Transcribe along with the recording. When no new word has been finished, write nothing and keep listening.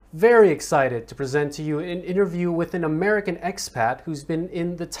Very excited to present to you an interview with an American expat who's been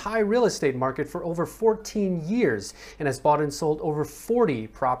in the Thai real estate market for over 14 years and has bought and sold over 40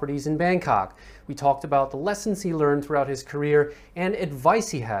 properties in Bangkok. We talked about the lessons he learned throughout his career and advice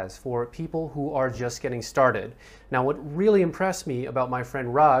he has for people who are just getting started. Now, what really impressed me about my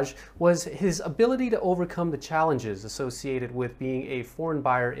friend Raj was his ability to overcome the challenges associated with being a foreign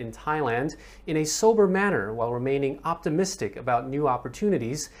buyer in Thailand in a sober manner while remaining optimistic about new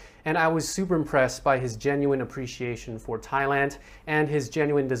opportunities. And I was super impressed by his genuine appreciation for Thailand and his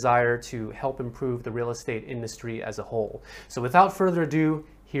genuine desire to help improve the real estate industry as a whole. So without further ado,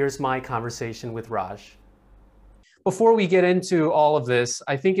 here's my conversation with Raj. Before we get into all of this,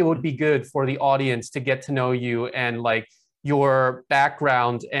 I think it would be good for the audience to get to know you and your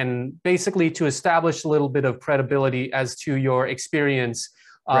background and basically to establish a little bit of credibility as to your experience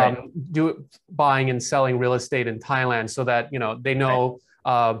buying and selling real estate in Thailand so that they know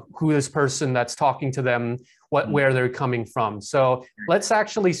who this person that's talking to them, where they're coming from. So let's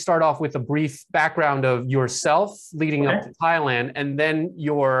actually start off with a brief background of yourself leading up to Thailand and then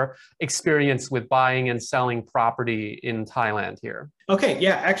your experience with buying and selling property in Thailand here. Okay,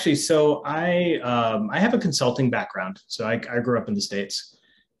 yeah, actually, so I have a consulting background. So I grew up in the States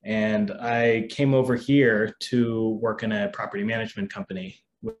and I came over here to work in a property management company,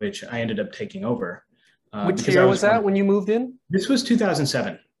 which I ended up taking over. Which year was that when you moved in? This was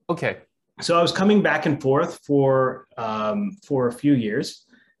 2007. Okay. So I was coming back and forth for a few years,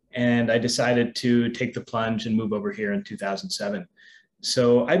 and I decided to take the plunge and move over here in 2007.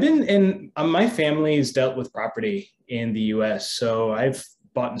 So I've been in, my family's dealt with property in the US. So I've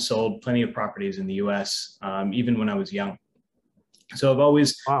bought and sold plenty of properties in the US, even when I was young. So I've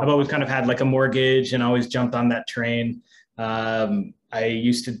always kind of had like a mortgage and always jumped on that train. I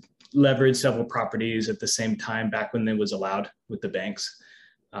used to leverage several properties at the same time back when it was allowed with the banks.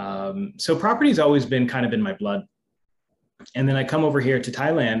 So property's always been kind of in my blood. And then I come over here to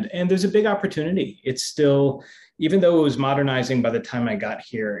Thailand and there's a big opportunity. It's still, even though it was modernizing by the time I got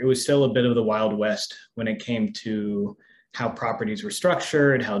here, it was still a bit of the Wild West when it came to how properties were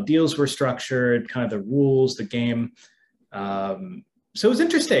structured, how deals were structured, kind of the rules, the game. So it was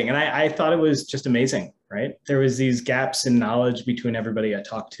interesting. And I thought it was just amazing, right? There was these gaps in knowledge between everybody I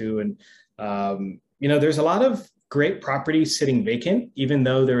talked to. And, there's a lot of great properties sitting vacant, even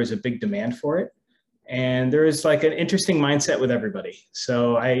though there is a big demand for it. And there is like an interesting mindset with everybody.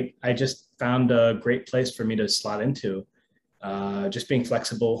 So I just found a great place for me to slot into, just being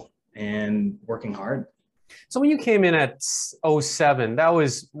flexible and working hard. So when you came in at '07, that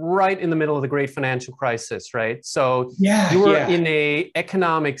was right in the middle of the great financial crisis, right? So you were in a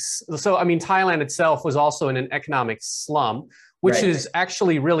economics. So, I mean, Thailand itself was also in an economic slump, which is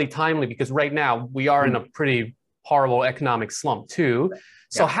actually really timely because right now we are in a pretty horrible economic slump too.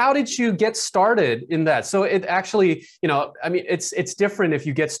 So how did you get started in that? So it actually, it's different if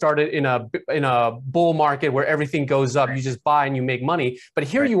you get started in a bull market where everything goes up, you just buy and you make money. But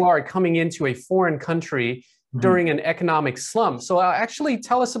here you are coming into a foreign country during an economic slump. So actually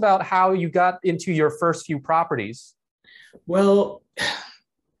tell us about how you got into your first few properties. Well,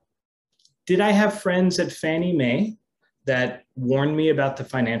 did I have friends at Fannie Mae that warned me about the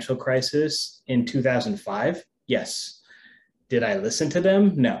financial crisis in 2005? Yes. Did I listen to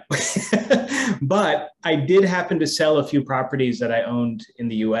them? No. But I did happen to sell a few properties that I owned in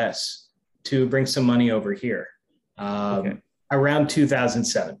the US to bring some money over here around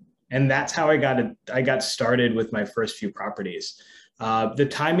 2007. And that's how I got started with my first few properties. The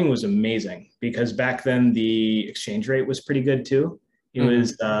timing was amazing because back then the exchange rate was pretty good too. It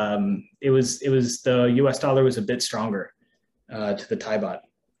was the US dollar was a bit stronger to the Thai baht.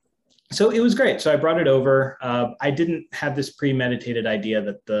 So it was great. So I brought it over. I didn't have this premeditated idea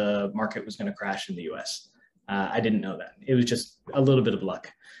that the market was going to crash in the US. I didn't know that. It was just a little bit of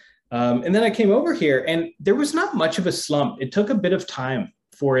luck. And then I came over here and there was not much of a slump. It took a bit of time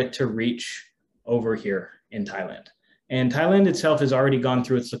for it to reach over here in Thailand. And Thailand itself has already gone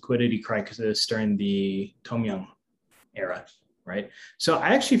through its liquidity crisis during the Tom Young era, right? So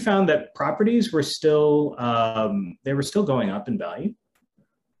I actually found that properties were still, they were still going up in value.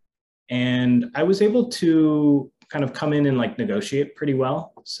 And I was able to kind of come in and negotiate pretty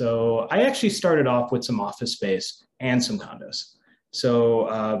well. So I actually started off with some office space and some condos. So,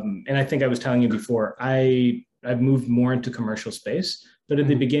 and I think I was telling you before, I've moved more into commercial space, but at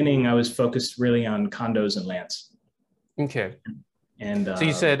the beginning I was focused really on condos and lands. Okay. And so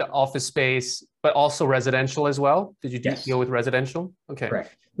you said office space, but also residential as well? Did you deal with residential? Okay.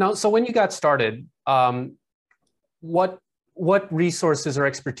 Correct. Now, so when you got started, what what resources or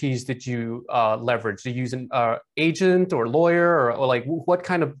expertise did you leverage? Did you use an agent or lawyer, or like what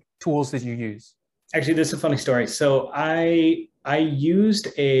kind of tools did you use? Actually, this is a funny story. So I used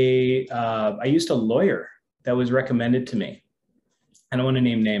a lawyer that was recommended to me. I don't want to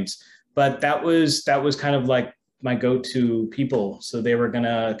name names, but that was kind of like my go-to people. So they were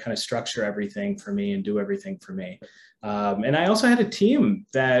gonna kind of structure everything for me and do everything for me. And I also had a team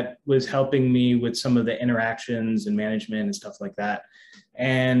that was helping me with some of the interactions and management and stuff like that.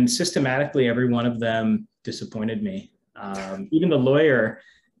 And systematically, every one of them disappointed me. Even the lawyer,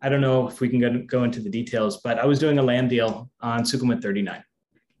 I don't know if we can go into the details, but I was doing a land deal on Sukhumvit 39.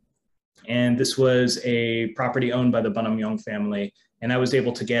 And this was a property owned by the Banamyong family. And I was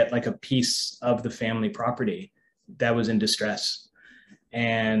able to get like a piece of the family property that was in distress.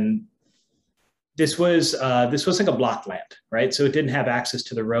 And this was like a block land, right? So it didn't have access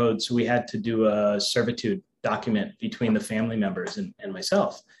to the road. So we had to do a servitude document between the family members and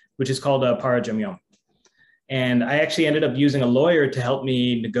myself, which is called a Parajamyong. And I actually ended up using a lawyer to help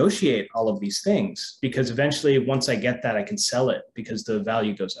me negotiate all of these things, because eventually once I get that, I can sell it because the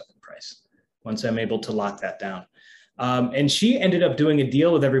value goes up in price once I'm able to lock that down. And she ended up doing a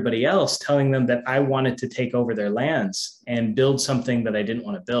deal with everybody else, telling them that I wanted to take over their lands and build something that I didn't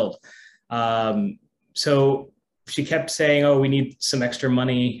want to build. So she kept saying, oh, we need some extra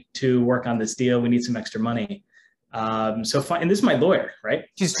money to work on this deal. We need some extra money. And this is my lawyer, right?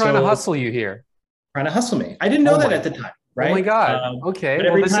 She's trying to hustle you here. Trying to hustle me. I didn't know that at the time, right? Oh my God. Okay. But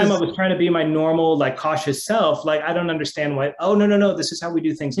every time I was trying to be my normal, like cautious self, like, I don't understand why. Oh, no. This is how we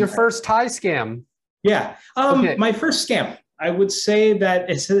do things. Your first Thai scam. Yeah. Okay. My first scam, I would say that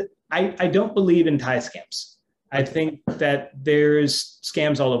I don't believe in Thai scams. I think that there's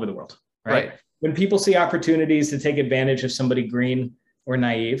scams all over the world, right? When people see opportunities to take advantage of somebody green or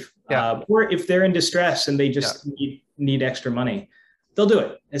naive, or if they're in distress and they just need extra money, they'll do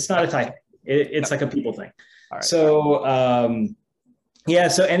it. It's not a Thai thing. It's like a people thing. Right. So,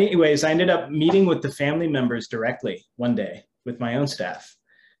 so anyways, I ended up meeting with the family members directly one day with my own staff.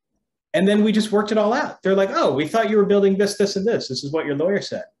 And then we just worked it all out. They're like, oh, we thought you were building this, this, and this. This is what your lawyer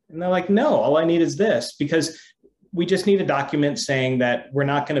said. And they're like, no, all I need is this, because we just need a document saying that we're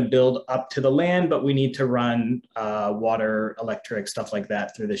not going to build up to the land, but we need to run water, electric, stuff like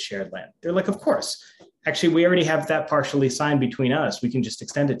that through the shared land. They're like, of course. Actually, we already have that partially signed between us. We can just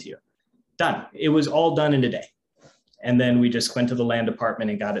extend it to you. Done. It was all done in a day. And then we just went to the land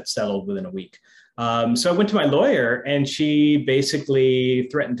department and got it settled within a week. So I went to my lawyer, and she basically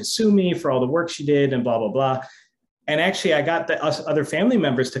threatened to sue me for all the work she did and blah, blah, blah. And actually, I got us other family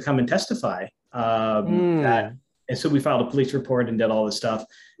members to come and testify. And so we filed a police report and did all this stuff.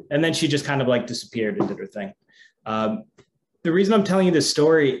 And then she just kind of like disappeared and did her thing. The reason I'm telling you this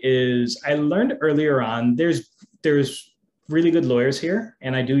story is I learned earlier on, there's really good lawyers here,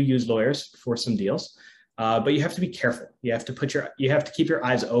 and I do use lawyers for some deals. But you have to be careful. You have to keep your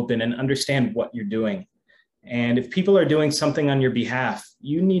eyes open and understand what you're doing. And if people are doing something on your behalf,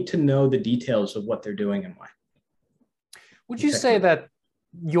 you need to know the details of what they're doing and why. Would you say that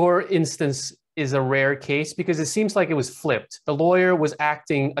your instance is a rare case? Because it seems like it was flipped. The lawyer was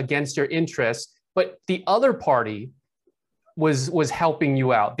acting against your interest, but the other party was helping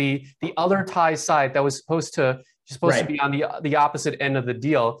you out. The other Thai side that was supposed to be on the opposite end of the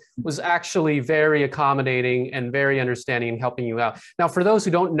deal was actually very accommodating and very understanding and helping you out. Now, for those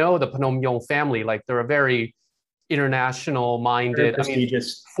who don't know the Panmyong family, like they're a very international minded,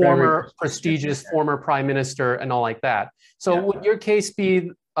 former prime minister and all like that. So would your case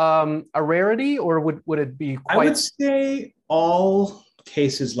be a rarity, or would it be quite? I would say all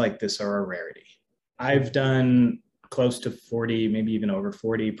cases like this are a rarity. I've done close to 40, maybe even over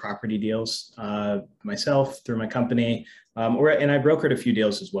 40 property deals myself through my company, and I brokered a few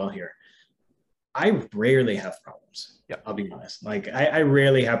deals as well here. I rarely have problems. I'll be honest. Like I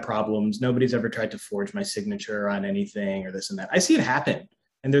rarely have problems. Nobody's ever tried to forge my signature on anything or this and that. I see it happen,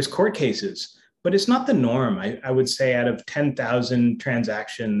 and there's court cases, but it's not the norm. I would say out of 10,000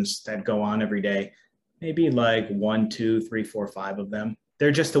 transactions that go on every day, maybe like 1, 2, 3, 4, 5 of them,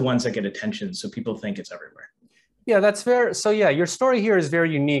 they're just the ones that get attention. So people think it's everywhere. Yeah, that's fair. So yeah, your story here is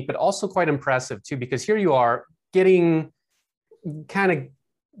very unique, but also quite impressive too, because here you are getting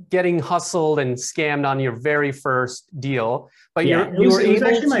hustled and scammed on your very first deal. But you were able to. It was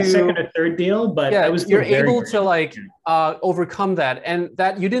actually my second or third deal, but you're able to like overcome that, and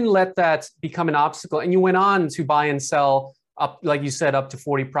that you didn't let that become an obstacle, and you went on to buy and sell up, like you said, up to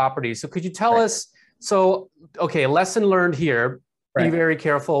 40 properties. So could you tell us? So okay, lesson learned here. Be very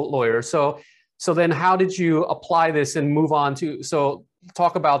careful, lawyer. So then how did you apply this and move on to, so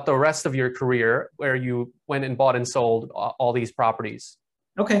talk about the rest of your career where you went and bought and sold all these properties.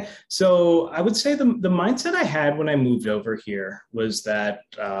 Okay, so I would say the mindset I had when I moved over here was that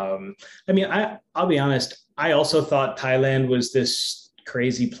I'll be honest, I also thought Thailand was this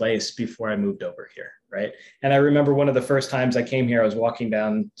crazy place before I moved over here, right? And I remember one of the first times I came here, I was walking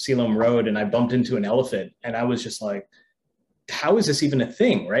down Siloam Road and I bumped into an elephant, and I was just like, how is this even a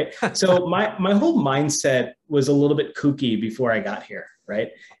thing, right? So my whole mindset was a little bit kooky before I got here, right?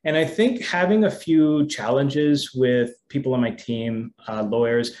 And I think having a few challenges with people on my team,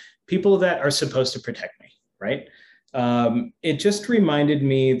 lawyers, people that are supposed to protect me, right? It just reminded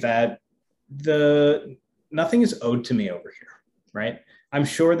me that nothing is owed to me over here, right? I'm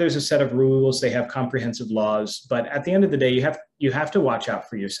sure there's a set of rules, they have comprehensive laws, but at the end of the day, you have to watch out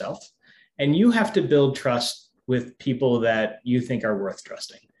for yourself, and you have to build trust with people that you think are worth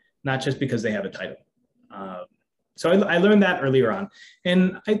trusting, not just because they have a title. So I learned that earlier on.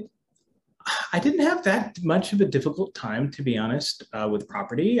 And I didn't have that much of a difficult time, to be honest, with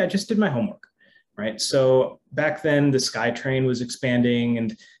property. I just did my homework, right? So back then the SkyTrain was expanding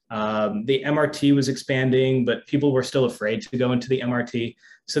and the MRT was expanding, but people were still afraid to go into the MRT.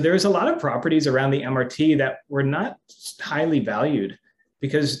 So there was a lot of properties around the MRT that were not highly valued,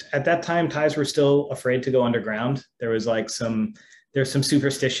 because at that time, Thais were still afraid to go underground. There's some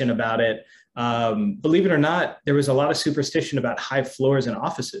superstition about it. Believe it or not, there was a lot of superstition about high floors in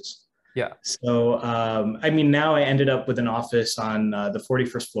offices. Yeah. So, now I ended up with an office on the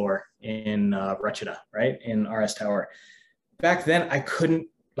 41st floor in Ratchada, right, in RS Tower. Back then, I couldn't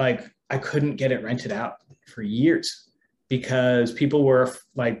get it rented out for years, because people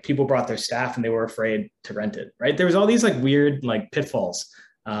brought their staff and they were afraid to rent it, right? There was all these weird pitfalls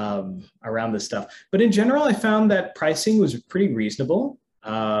around this stuff. But in general, I found that pricing was pretty reasonable.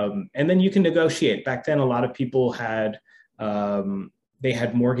 And then you can negotiate. Back then, a lot of people they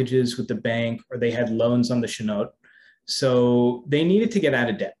had mortgages with the bank, or they had loans on the Chenot. So they needed to get out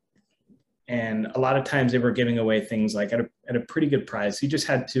of debt. And a lot of times they were giving away things at a pretty good price. You just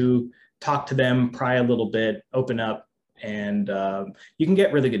had to talk to them, pry a little bit, open up, and you can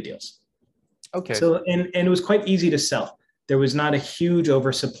get really good deals. Okay. So, and it was quite easy to sell. There was not a huge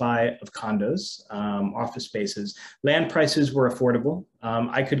oversupply of condos, office spaces. Land prices were affordable.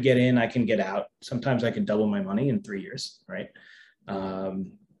 I could get in, I can get out. Sometimes I could double my money in 3 years, right?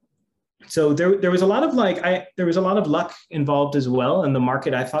 So there was a lot of luck involved as well, and the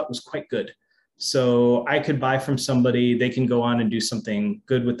market I thought was quite good. So I could buy from somebody, they can go on and do something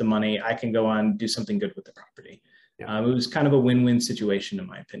good with the money. I can go on and do something good with the property. Yeah. It was kind of a win-win situation, in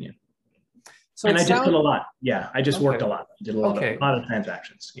my opinion. So I just did a lot. Yeah, I just worked a lot. I did a lot of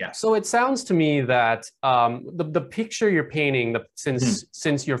transactions. Yeah. So it sounds to me that the picture you're painting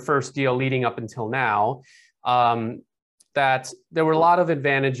since your first deal leading up until now, that there were a lot of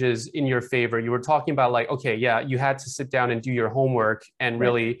advantages in your favor. You were talking about you had to sit down and do your homework and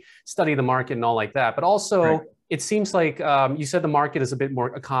really study the market and all like that. But also, it seems like you said the market is a bit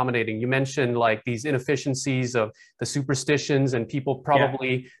more accommodating. You mentioned these inefficiencies of the superstitions and people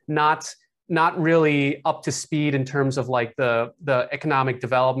probably not really up to speed in terms of the economic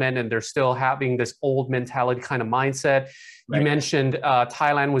development, and they're still having this old mentality kind of mindset. Right. You mentioned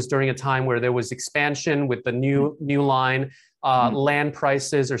Thailand was during a time where there was expansion with the new line. Land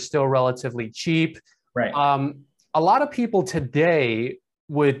prices are still relatively cheap. Right. A lot of people today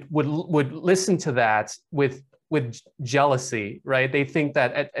would listen to that with jealousy, right? They think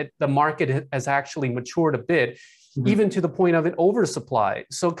that the market has actually matured a bit, even to the point of an oversupply.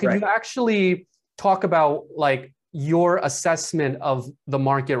 So could you actually talk about your assessment of the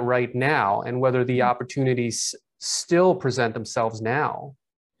market right now and whether the opportunities still present themselves now?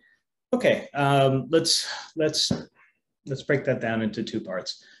 Okay, let's break that down into two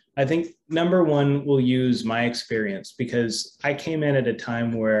parts. I think number one, we'll use my experience, because I came in at a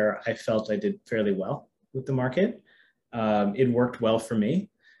time where I felt I did fairly well with the market. It worked well for me.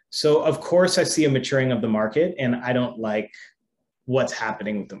 So of course I see a maturing of the market, and I don't like what's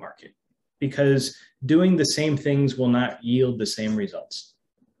happening with the market, because doing the same things will not yield the same results,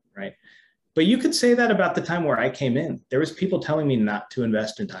 right? But you could say that about the time where I came in. There was people telling me not to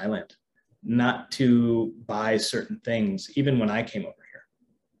invest in Thailand, not to buy certain things, even when I came over here,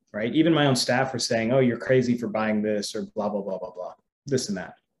 right? Even my own staff were saying, oh, you're crazy for buying this, or blah, blah, blah, blah, blah, this and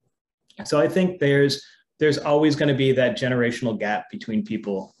that. So I think there's always going to be that generational gap between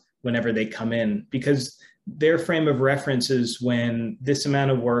people whenever they come in, because their frame of reference is when this amount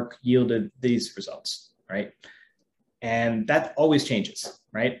of work yielded these results, right? And that always changes,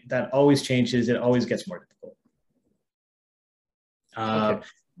 right? That always changes. It always gets more difficult.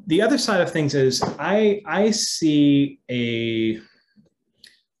 The other side of things is I see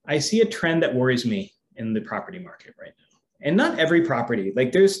I see a trend that worries me in the property market right now. And not every property,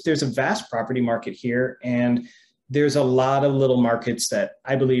 like there's a vast property market here, and there's a lot of little markets that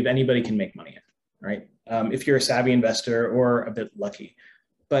I believe anybody can make money in, right? If you're a savvy investor or a bit lucky.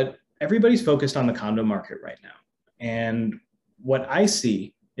 But everybody's focused on the condo market right now. And what I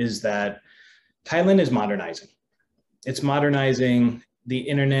see is that Thailand is modernizing. It's modernizing. The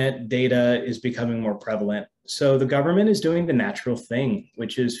internet data is becoming more prevalent. So the government is doing the natural thing,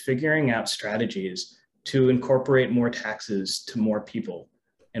 which is figuring out strategies to incorporate more taxes to more people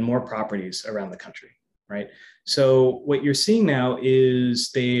and more properties around the country, right? So what you're seeing now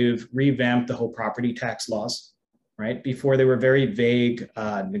is they've revamped the whole property tax laws, right? Before they were very vague,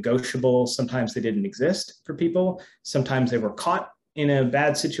 negotiable. Sometimes they didn't exist for people. Sometimes they were caught in a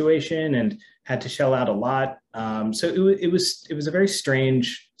bad situation and had to shell out a lot. So it was a very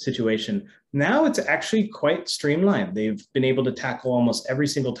strange situation. Now it's actually quite streamlined. They've been able to tackle almost every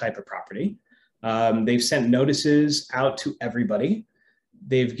single type of property. They've sent notices out to everybody.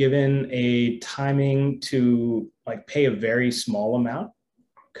 They've given a timing to like pay a very small amount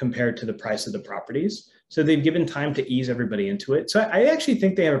compared to the price of the properties. So they've given time to ease everybody into it. So I actually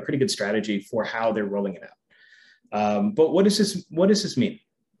think they have a pretty good strategy for how they're rolling it out. But what does this mean?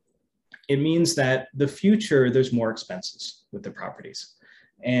 It means that the future, there's more expenses with the properties.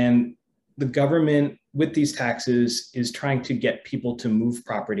 And the government with these taxes is trying to get people to move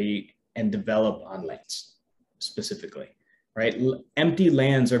property and develop on lands specifically, right? Empty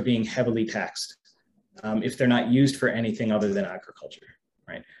lands are being heavily taxed if they're not used for anything other than agriculture,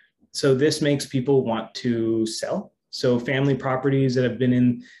 right? So this makes people want to sell. So family properties that have been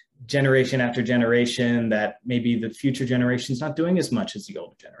in generation after generation that maybe the future generation's not doing as much as the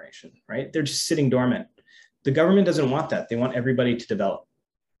older generation, right? They're just sitting dormant. The government doesn't want that. They want everybody to develop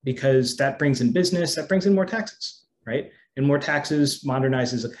because that brings in business, that brings in more taxes, right? And more taxes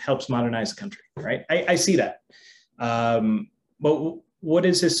helps modernize the country, right? I see that. But what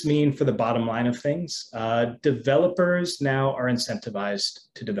does this mean for the bottom line of things? Developers now are incentivized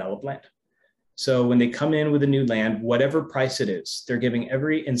to develop land. So when they come in with a new land, whatever price it is, they're giving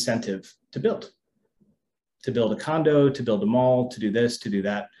every incentive to build a condo, to build a mall, to do this, to do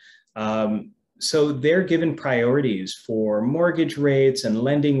that. So they're given priorities for mortgage rates and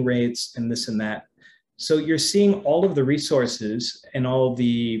lending rates and this and that. So you're seeing all of the resources and all of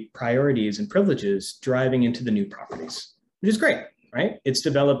the priorities and privileges driving into the new properties, which is great, right? It's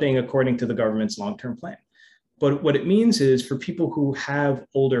developing according to the government's long-term plan. But what it means is for people who have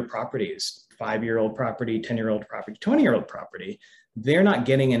older properties, 5-year-old property, 10-year-old property, 20-year-old property, they're not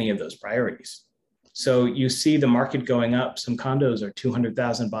getting any of those priorities. So you see the market going up. Some condos are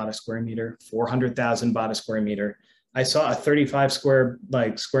 200,000 baht a square meter, 400,000 baht a square meter. I saw a 35 square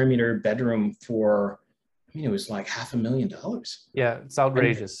meter bedroom for, I mean, it was like $500,000. Yeah, it's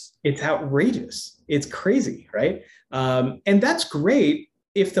outrageous. And it's outrageous. It's crazy, right? And that's great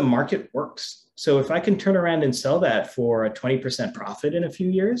if the market works. So if I can turn around and sell that for a 20% profit in a few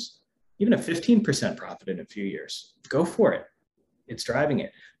years, even a 15% profit in a few years, go for it. It's driving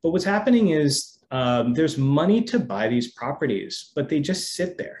it. But what's happening is there's money to buy these properties, but they just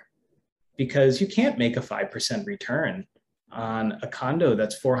sit there because you can't make a 5% return on a condo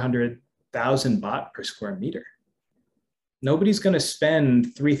that's 400,000 baht per square meter. Nobody's going to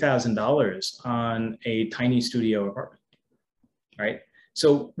spend $3,000 on a tiny studio apartment, right?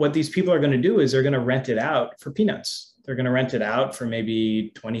 So what these people are going to do is they're going to rent it out for peanuts. They're going to rent it out for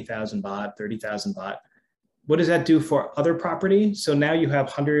maybe 20,000 baht, 30,000 baht. What does that do for other property? So now you have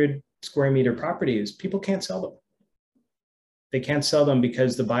 100 square meter properties. People can't sell them. They can't sell them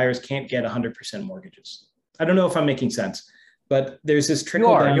because the buyers can't get 100% mortgages. I don't know if I'm making sense, but there's this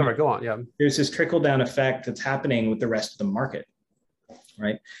trickle down. You are. Go on. Yeah. There's this trickle down effect that's happening with the rest of the market,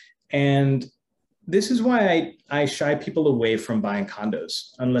 right? And this is why I shy people away from buying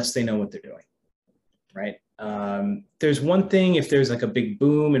condos unless they know what they're doing, right? There's one thing if there's like a big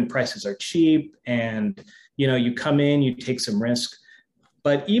boom and prices are cheap and you come in, you take some risk.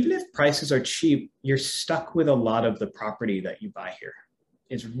 But even if prices are cheap, you're stuck with a lot of the property that you buy here.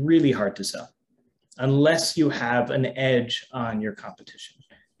 It's really hard to sell unless you have an edge on your competition.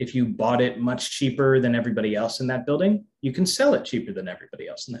 If you bought it much cheaper than everybody else in that building, you can sell it cheaper than everybody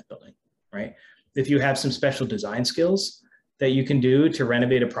else in that building, right? If you have some special design skills that you can do to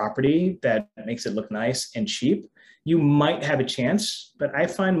renovate a property that makes it look nice and cheap, you might have a chance. But I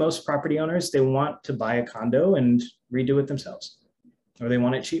find most property owners, they want to buy a condo and redo it themselves, or they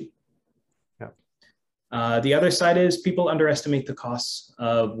want it cheap. Yeah. The other side is people underestimate the costs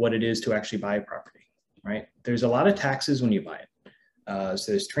of what it is to actually buy a property, right? There's a lot of taxes when you buy it.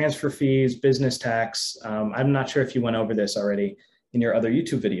 So there's transfer fees, business tax. I'm not sure if you went over this already. in your other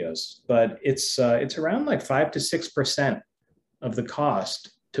YouTube videos, but it's around like 5 to 6% of the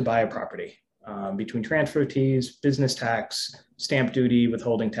cost to buy a property, between transfer fees, business tax, stamp duty,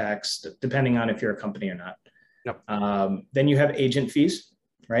 withholding tax, depending on if you're a company or not. Yep. Then you have agent fees,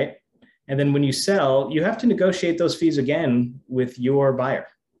 right? And then when you sell, you have to negotiate those fees again with your buyer,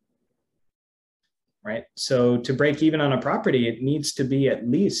 right? So to break even on a property, it needs to be at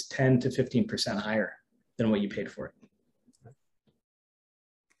least 10 to 15% higher than what you paid for it.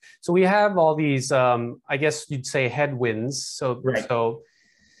 So we have all these, I guess you'd say, headwinds. So, right. So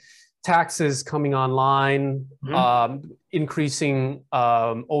taxes coming online, increasing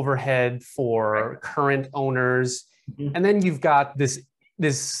overhead for current owners, and then you've got this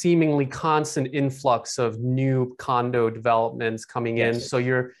seemingly constant influx of new condo developments coming in. So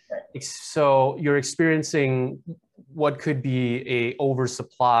you're experiencing what could be a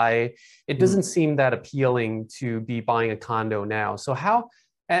oversupply. It doesn't seem that appealing to be buying a condo now. So how?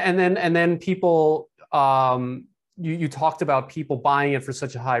 And then people, you talked about people buying it for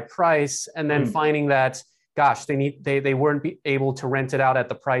such a high price, and then finding that, gosh, they weren't able to rent it out at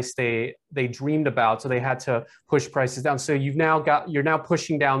the price they dreamed about, so they had to push prices down. So you're now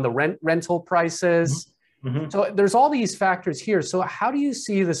pushing down the rental prices. So there's all these factors here. So how do you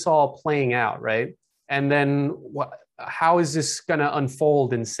see this all playing out, right? And then how is this going to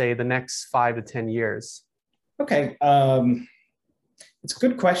unfold in, say, the next 5 to 10 years? Okay. It's a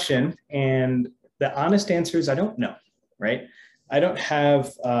good question, and the honest answer is I don't know, right? I don't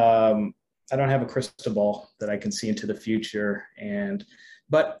have a crystal ball that I can see into the future,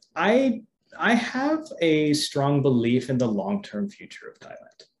 but I have a strong belief in the long-term future of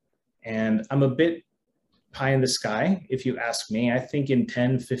Thailand, and I'm a bit pie in the sky if you ask me. I think in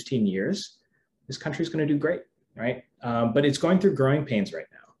 10, 15 years, this country is going to do great, right? But it's going through growing pains right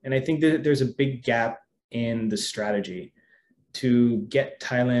now, and I think that there's a big gap in the strategy to get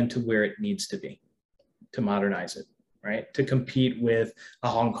Thailand to where it needs to be, to modernize it, right? To compete with a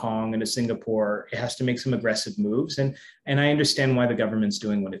Hong Kong and a Singapore, it has to make some aggressive moves. And I understand why the government's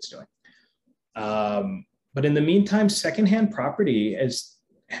doing what it's doing. But in the meantime, secondhand property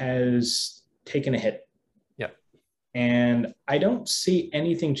has taken a hit. Yep. And I don't see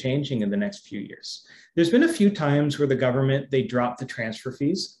anything changing in the next few years. There's been a few times where the government, they dropped the transfer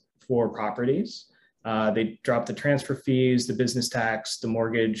fees for properties. They dropped the transfer fees, the business tax, the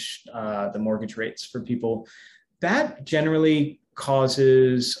mortgage rates for people. That generally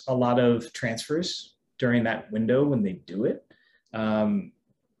causes a lot of transfers during that window when they do it.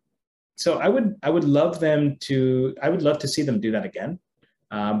 So I would love to see them do that again,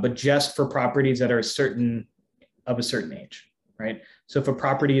 but just for properties that are of a certain age, right? So if a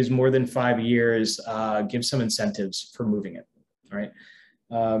property is more than 5 years, give some incentives for moving it, right?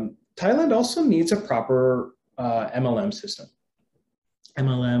 Thailand also needs a proper MLM system,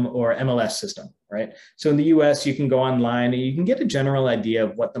 MLM or MLS system, right? So in the US, you can go online and you can get a general idea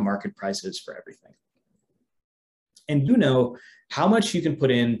of what the market price is for everything. And you know how much you can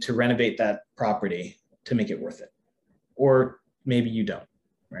put in to renovate that property to make it worth it. Or maybe you don't,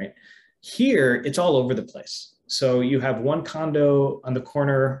 right? Here, it's all over the place. So you have one condo on the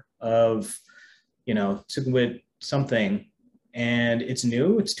corner of, Sukhumvit something, and it's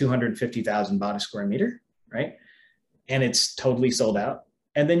new, it's 250,000 baht a square meter, right? And it's totally sold out.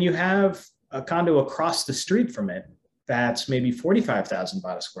 And then you have a condo across the street from it that's maybe 45,000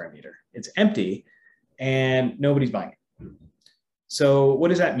 baht a square meter. It's empty and nobody's buying it. So what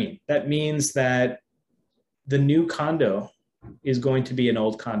does that mean? That means that the new condo is going to be an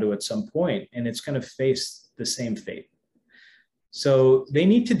old condo at some point, and it's going to face the same fate. So they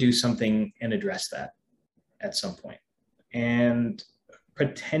need to do something and address that at some point. And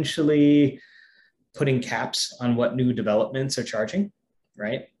potentially putting caps on what new developments are charging,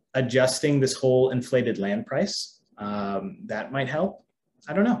 right? Adjusting this whole inflated land price, that might help.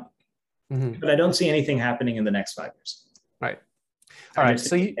 I don't know. But I don't see anything happening in the next 5 years. Right. All right.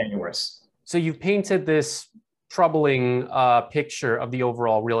 So you've painted this troubling picture of the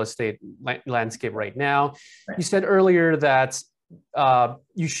overall real estate landscape right now. Right. You said earlier that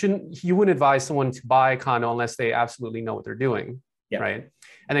you wouldn't advise someone to buy a condo unless they absolutely know what they're doing, right?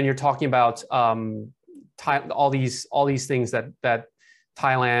 And then you're talking about all these things that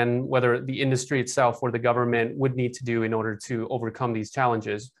Thailand, whether the industry itself or the government, would need to do in order to overcome these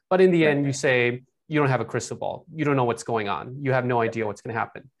challenges. But in the end, you say you don't have a crystal ball. You don't know what's going on. You have no idea what's going to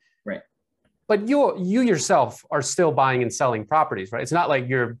happen. Right. But you yourself are still buying and selling properties, right? It's not like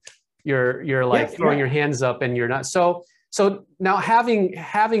you're like throwing your hands up and you're not. So now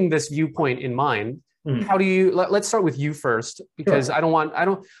having this viewpoint in mind, Mhm. how do you let's start with you first, because Sure. I don't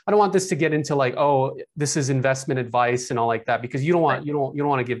want this to get into like, oh, this is investment advice and all like that, because you don't Right. want you don't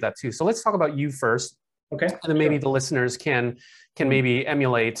want to give that too. So let's talk about you first, Okay. and then maybe Sure. the listeners can Mhm. maybe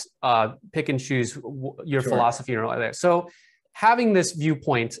emulate, pick and choose your Sure. philosophy or like that. So having this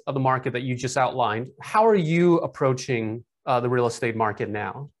viewpoint of the market that you just outlined, how are you approaching the real estate market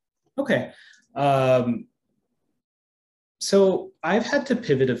now? Okay. Um, so I've had to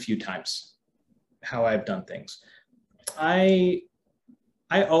pivot a few times how I've done things. I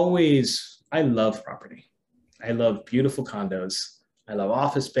I love property. I love beautiful condos. I love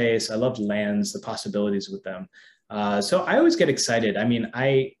office space. I love lands, the possibilities with them. So I always get excited. I mean,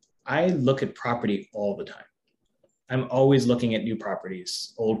 I look at property all the time. I'm always looking at new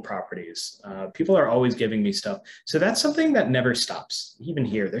properties, old properties. People are always giving me stuff. So that's something that never stops. Even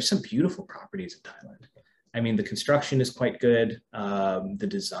here, there's some beautiful properties in Thailand. I mean, the construction is quite good. The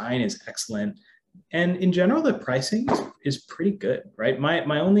design is excellent. And in general, the pricing is pretty good, right?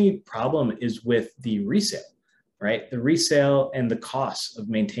 My only problem is with the resale, right? The resale and the costs of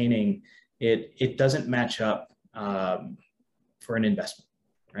maintaining it, it doesn't match up for an investment,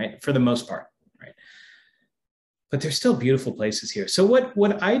 right? For the most part, right? But there's still beautiful places here. So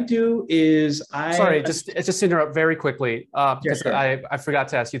what I do is Sorry, just interrupt very quickly, yeah, because sure. I forgot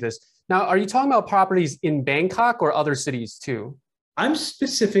to ask you this. Now, are you talking about properties in Bangkok or other cities too? I'm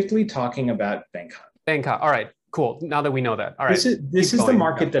specifically talking about Bangkok. Bangkok. All right, cool. Now that we know that, all right, This keep is the going. Yeah.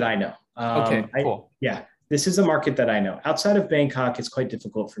 market that I know. Okay, cool. Yeah, this is a market that I know. Outside of Bangkok, it's quite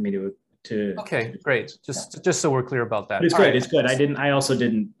difficult for me to Okay, great. advise. Yeah. Just so we're clear about But that. it's All good. right. It's good. Yeah. I also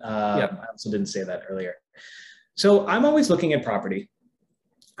didn't say that earlier. So I'm always looking at property.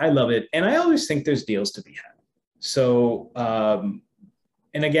 I love it, and I always think there's deals to be had. So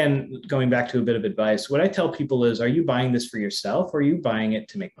and again, going back to a bit of advice, what I tell people is, are you buying this for yourself or are you buying it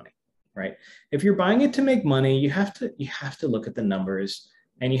to make money? Right? If you're buying it to make money, you have to look at the numbers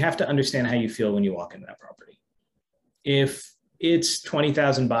and you have to understand how you feel when you walk into that property. If it's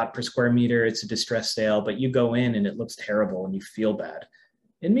 20,000 baht per square meter, it's a distress sale, but you go in and it looks terrible and you feel bad,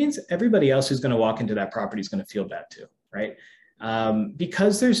 it means everybody else who's going to walk into that property is going to feel bad too, right?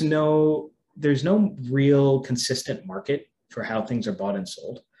 Because there's no real consistent market for how things are bought and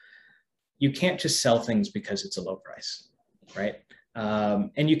sold. You can't just sell things because it's a low price, right?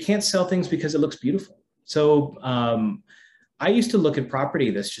 And you can't sell things because it looks beautiful. So I used to look at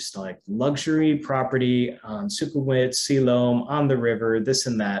property that's just like luxury property on Sukhumvit, Siloam, on the river, this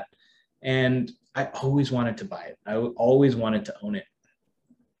and that. And I always wanted to buy it. I always wanted to own it.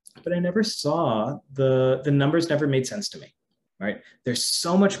 But I never saw the numbers never made sense to me, right? They're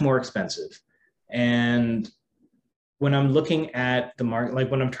so much more expensive. And when I'm looking at the market, like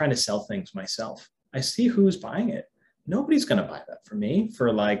when I'm trying to sell things myself, I see who's buying it. Nobody's going to buy that for me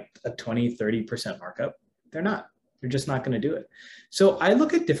for like a 20, 30% markup. They're not. They're just not going to do it. So I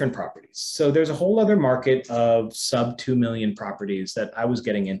look at different properties. So there's a whole other market of sub 2 million properties that I was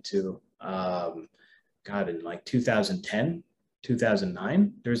getting into, God, in like 2010,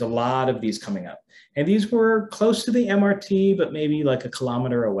 2009. There's a lot of these coming up. And these were close to the MRT, but maybe like a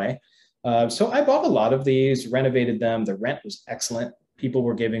kilometer away. So I bought a lot of these, renovated them. The rent was excellent. People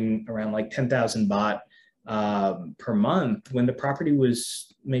were giving around like 10,000 baht per month when the property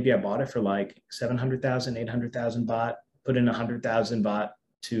was, maybe I bought it for like 700,000, 800,000 baht, put in 100,000 baht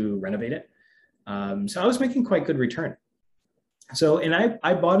to renovate it. So I was making quite good return. So, and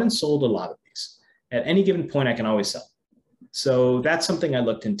I bought and sold a lot of these. At any given point, I can always sell. So that's something I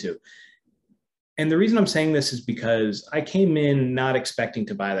looked into. And the reason I'm saying this is because I came in not expecting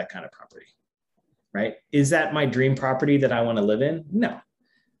to buy that kind of property, right? Is that my dream property that I want to live in? No.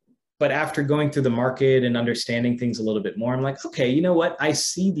 But after going through the market and understanding things a little bit more, I'm like, okay, you know what? I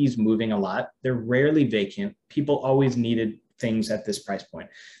see these moving a lot. They're rarely vacant. People always needed things at this price point.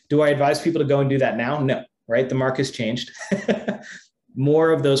 Do I advise people to go and do that now? No, right? The market's changed.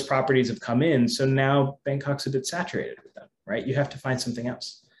 More of those properties have come in. So now Bangkok's a bit saturated with them, right? You have to find something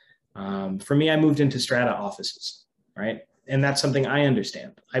else. For me, I moved into strata offices, right? And that's something I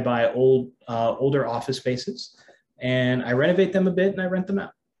understand. I buy older office spaces and I renovate them a bit and I rent them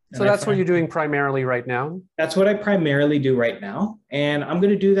out. So And I that's what find you're doing primarily right now? that's what I primarily do right now. And I'm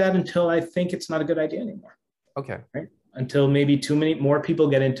going to do that until I think it's not a good idea anymore, Okay. right? Until maybe too many more people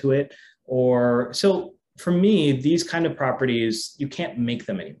get into it. Or so for me, these kind of properties, you can't make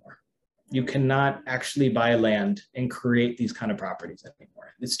them anymore. You cannot actually buy land and create these kind of properties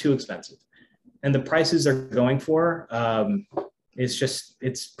anymore. It's too expensive. And the prices they're going for,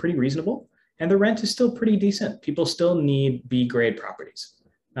 it's pretty reasonable. And the rent is still pretty decent. People still need B grade properties.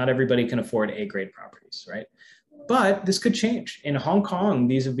 Not everybody can afford A grade properties, right? But this could change. In Hong Kong,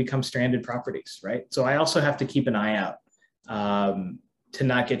 these have become stranded properties, right? So I also have to keep an eye out to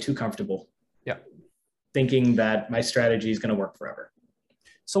not get too comfortable thinking that my strategy is going to work forever.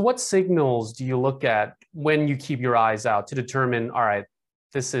 So what signals do you look at when you keep your eyes out to determine, all right,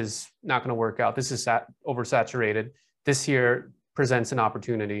 this is not going to work out, this is oversaturated, this here presents an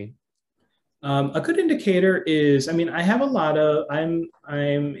opportunity? A good indicator is, I mean, I'm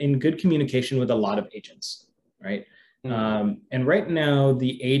in good communication with a lot of agents, right? And right now,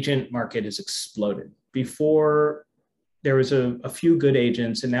 the agent market has exploded. Before, there was a few good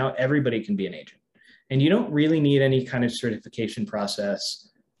agents, and now everybody can be an agent. And you don't really need any kind of certification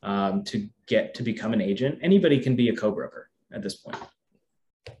process to get to become an agent. Anybody can be a co-broker at this point.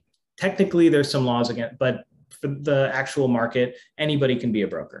 Technically, there's some laws against, but for the actual market, anybody can be a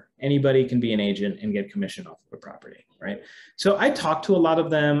broker. Anybody can be an agent and get commission off of a property, right? So I talk to a lot of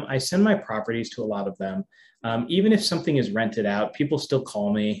them. I send my properties to a lot of them. Even if something is rented out, people still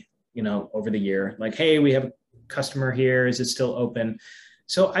call me, over the year, like, hey, we have a customer here. Is it still open?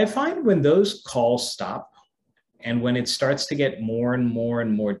 So I find when those calls stop and when it starts to get more and more and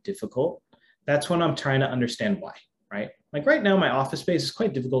more difficult, that's when I'm trying to understand why, right? Like right now, my office space is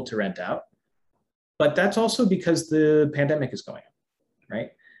quite difficult to rent out. But that's also because the pandemic is going on,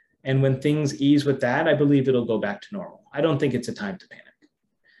 right? And when things ease with that, I believe it'll go back to normal. I don't think it's a time to panic.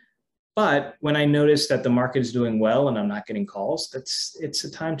 But when I notice that the market is doing well and I'm not getting calls, it's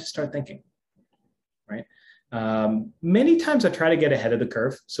a time to start thinking, right? Many times I try to get ahead of the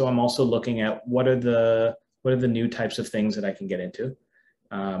curve. So I'm also looking at what are the new types of things that I can get into.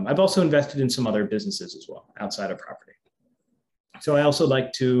 I've also invested in some other businesses as well outside of property. So I also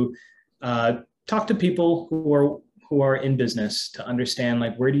like to talk to people who are in business to understand,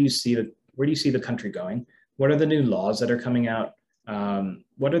 like, where do you see the country going? What are the new laws that are coming out?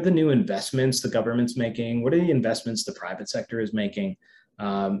 What are the new investments the government's making? What are the investments the private sector is making?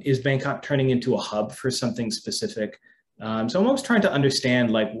 Is Bangkok turning into a hub for something specific? So I'm always trying to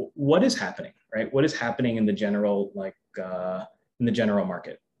understand, like, what is happening, right? What is happening in the general,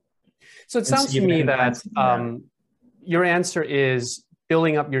 market? So it sounds to me that your answer is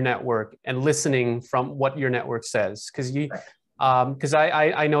building up your network and listening from what your network says. Because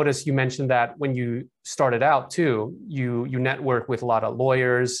I noticed you mentioned that when you started out too, you network with a lot of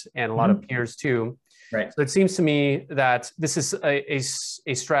lawyers and a lot of peers too. Right. So it seems to me that this is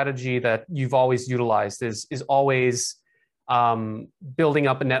a strategy that you've always utilized, is always building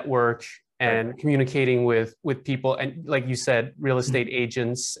up a network and communicating with people, and like you said, real estate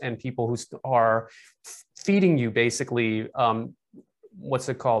agents and people who are feeding you basically, what's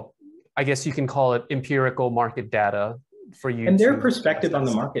it called? I guess you can call it empirical market data for you. And their perspective on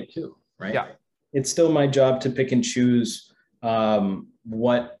the market too, right? Yeah. It's still my job to pick and choose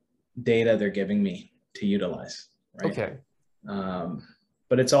what data they're giving me to utilize, right? Okay.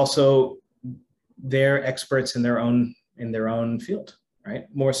 But it's also they're experts in their own field, right?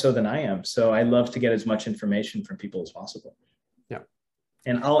 More so than I am. So I love to get as much information from people as possible. Yeah.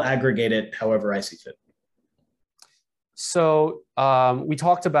 And I'll aggregate it however I see fit. So we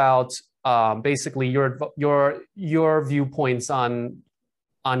talked about basically your viewpoints on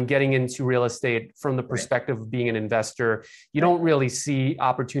getting into real estate from the perspective of being an investor. You don't really see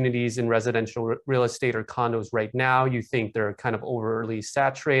opportunities in residential real estate or condos right now. You think they're kind of overly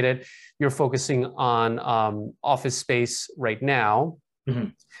saturated. You're focusing on office space right now. Mm-hmm.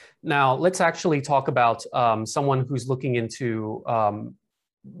 Now, let's actually talk about someone who's looking into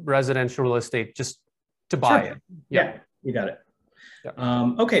residential real estate just to buy it. Yeah, you got it.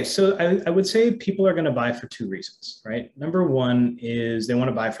 Yeah. Okay, so I would say people are going to buy for two reasons, right? Number one is they want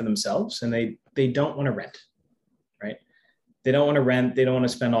to buy for themselves, and they don't want to rent, right? They don't want to rent. They don't want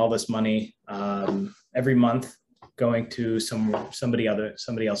to spend all this money every month going to somebody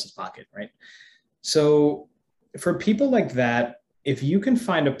else's pocket, right? So for people like that, if you can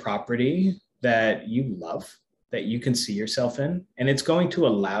find a property that you love, that you can see yourself in, and it's going to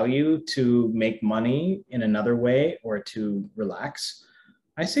allow you to make money in another way or to relax,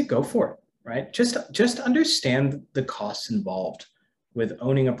 I say go for it, right? Just understand the costs involved with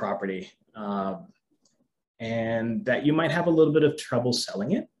owning a property, and that you might have a little bit of trouble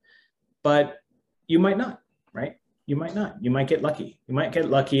selling it, but you might not, right? You might not. You might get lucky. You might get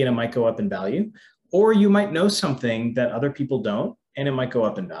lucky and it might go up in value, or you might know something that other people don't and it might go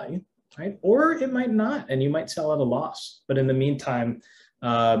up in value. Right? Or it might not, and you might sell at a loss. But in the meantime,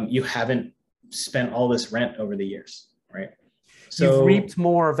 you haven't spent all this rent over the years, right? So you've reaped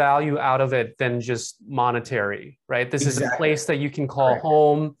more value out of it than just monetary, right? This is a place that you can call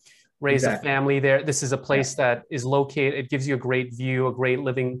home, raise a family there. This is a place that is located. It gives you a great view, a great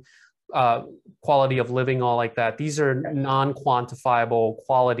living quality of living, all like that. These are non-quantifiable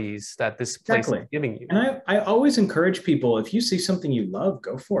qualities that this place is giving you. And I always encourage people, if you see something you love,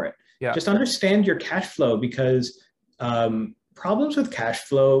 go for it. Yeah. Just understand your cash flow, because problems with cash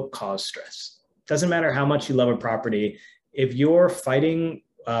flow cause stress. Doesn't matter how much you love a property. If you're fighting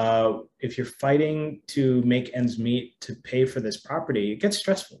to make ends meet to pay for this property, it gets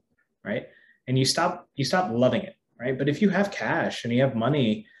stressful, right? And you stop loving it, right? But if you have cash and you have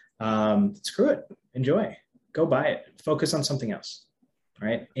money, screw it, enjoy, go buy it, focus on something else,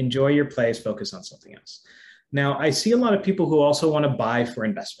 right? Enjoy your place, focus on something else. Now, I see a lot of people who also want to buy for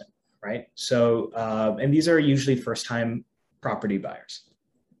investment, right? So, and these are usually first-time property buyers.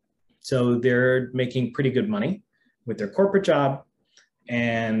 So they're making pretty good money with their corporate job,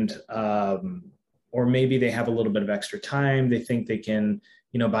 and or maybe they have a little bit of extra time. They think they can,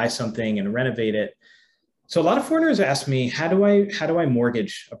 buy something and renovate it. So a lot of foreigners ask me, how do I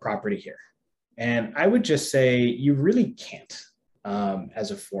mortgage a property here? And I would just say, you really can't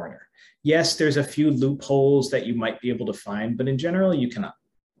as a foreigner. Yes, there's a few loopholes that you might be able to find, but in general, you cannot,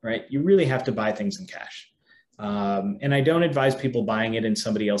 right? You really have to buy things in cash. And I don't advise people buying it in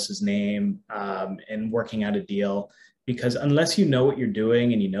somebody else's name and working out a deal, because unless you know what you're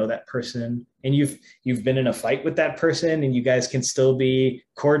doing and you know that person and you've been in a fight with that person and you guys can still be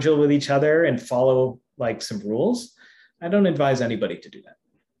cordial with each other and follow like some rules, I don't advise anybody to do that.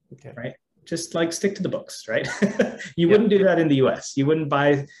 Okay. Right? Just like stick to the books, right? You wouldn't do that in the US. You wouldn't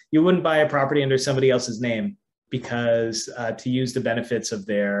buy a property under somebody else's name because to use the benefits of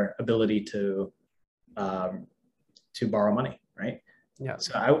their ability to borrow money, right? Yeah.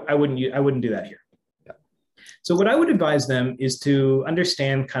 So I wouldn't do that here. Yeah. So what I would advise them is to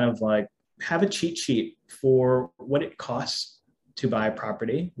understand, kind of like, have a cheat sheet for what it costs to buy a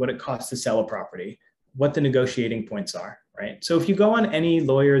property, what it costs to sell a property, what the negotiating points are, right? So if you go on any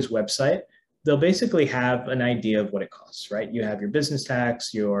lawyer's website, they'll basically have an idea of what it costs, right? You have your business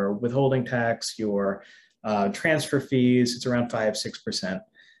tax, your withholding tax, your transfer fees. It's around 5-6%.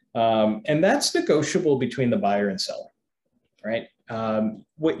 And that's negotiable between the buyer and seller, right?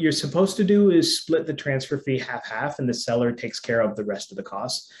 What you're supposed to do is split the transfer fee half-half, and the seller takes care of the rest of the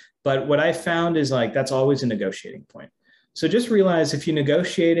costs. But what I found is like, that's always a negotiating point. So just realize if you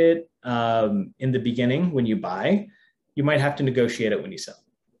negotiate it in the beginning when you buy, you might have to negotiate it when you sell,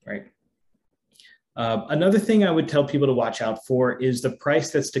 right? Another thing I would tell people to watch out for is the price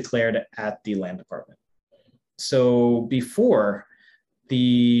that's declared at the land department. So before,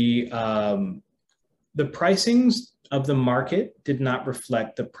 the pricings of the market did not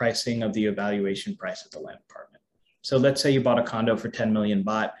reflect the pricing of the evaluation price at the land department. So let's say you bought a condo for 10 million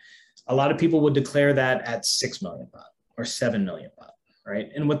baht. A lot of people would declare that at 6 million baht or 7 million baht, right?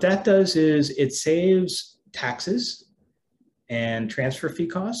 And what that does is it saves taxes and transfer fee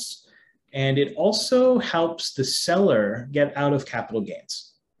costs, and it also helps the seller get out of capital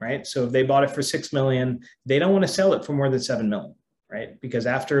gains, right? So if they bought it for 6 million, they don't want to sell it for more than 7 million. Right? Because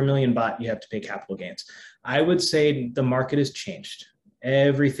after 1 million baht, you have to pay capital gains. I would say the market has changed.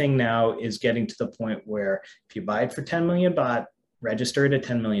 Everything now is getting to the point where if you buy it for 10 million baht, register it at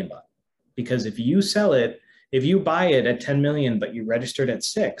 10 million baht. Because if you buy it at 10 million, but you registered at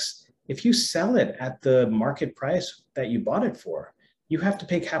 6, if you sell it at the market price that you bought it for, you have to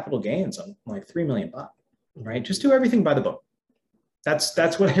pay capital gains on like 3 million baht, right? Just do everything by the book.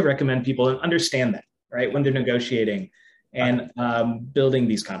 That's what I recommend people understand that, right? When they're negotiating and building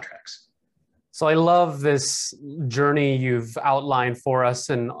these contracts. So I love this journey you've outlined for us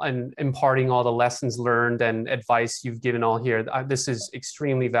and imparting all the lessons learned and advice you've given all here. This is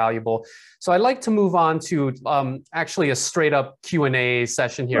extremely valuable. So I'd like to move on to actually a straight up Q&A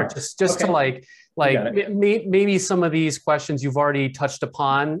session here, just okay. To like maybe some of these questions you've already touched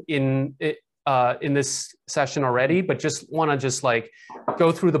upon in this session already, but just want to like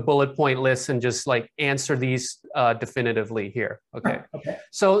go through the bullet point list and just like answer these definitively here. Okay. Okay.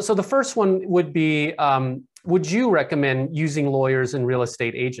 So the first one would be, would you recommend using lawyers and real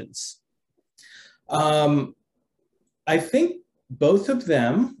estate agents? I think both of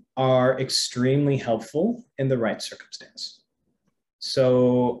them are extremely helpful in the right circumstance.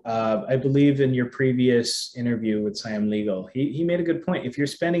 So I believe in your previous interview with Siam Legal, he made a good point. If you're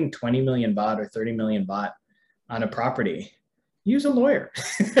spending 20 million baht or 30 million baht on a property, use a lawyer,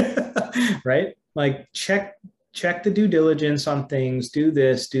 right? Like check the due diligence on things, do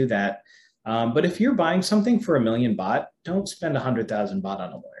this, do that. But if you're buying something for 1 million baht, don't spend 100,000 baht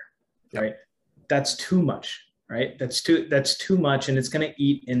on a lawyer, right? That's too much, right? That's too much, and it's going to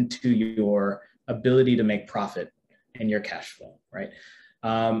eat into your ability to make profit and your cash flow, right?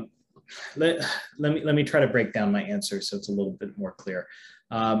 let, let me try to break down my answer so it's a little bit more clear.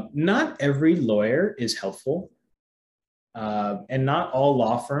 Not every lawyer is helpful, and not all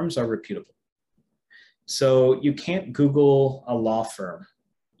law firms are reputable. So you can't Google a law firm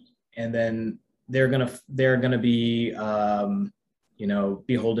and then they're gonna be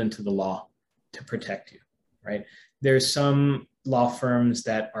beholden to the law to protect you, right? There's some law firms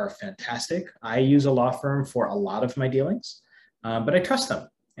that are fantastic. I use a law firm for a lot of my dealings, but I trust them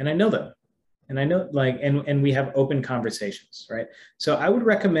and I know them. And I know and we have open conversations, right? So I would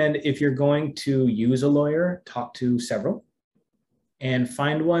recommend, if you're going to use a lawyer, talk to several and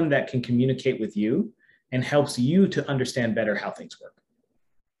find one that can communicate with you and helps you to understand better how things work.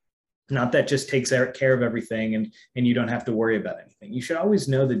 Not that just takes care of everything and you don't have to worry about anything. You should always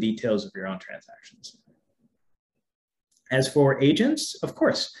know the details of your own transactions. As for agents, of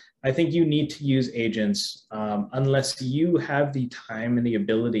course, I think you need to use agents unless you have the time and the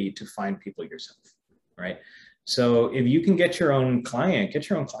ability to find people yourself, right? So if you can get your own client,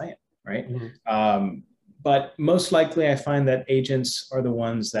 right? Mm-hmm. But most likely I find that agents are the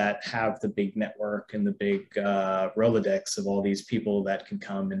ones that have the big network and the big Rolodex of all these people that can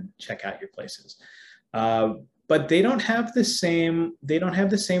come and check out your places. But they don't have the same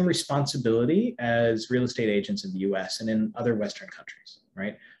responsibility as real estate agents in the US and in other Western countries,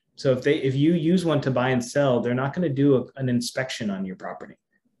 right? So if you use one to buy and sell, they're not going to do an inspection on your property,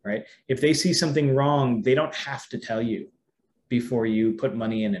 right? If they see something wrong, they don't have to tell you before you put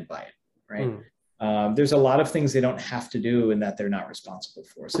money in and buy it, right? There's a lot of things they don't have to do and that they're not responsible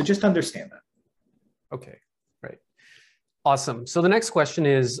for. So just understand that. Okay, great. Awesome. So the next question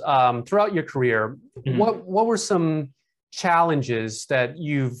is, throughout your career, mm-hmm. what were some challenges that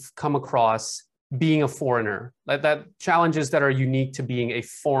you've come across being a foreigner, that challenges that are unique to being a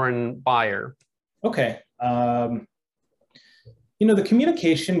foreign buyer? Okay. The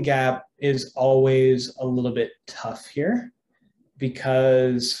communication gap is always a little bit tough here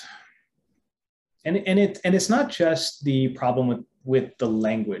because, and it's not just the problem with the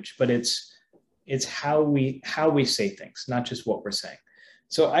language, but it's how we say things, not just what we're saying.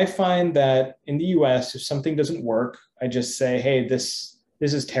 So I find that in the US, if something doesn't work, I just say, hey, this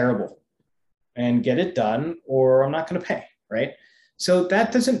is terrible, and get it done, or I'm not going to pay, right? So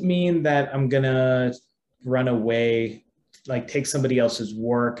that doesn't mean that I'm going to run away, like take somebody else's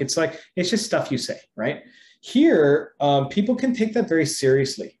work. It's just stuff you say, right? Here, people can take that very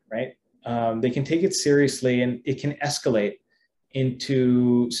seriously, right? They can take it seriously and it can escalate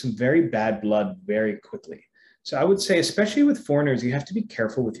into some very bad blood very quickly. So I would say, especially with foreigners, you have to be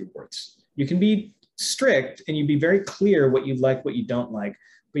careful with your words. You can be strict and you be very clear what you like, what you don't like,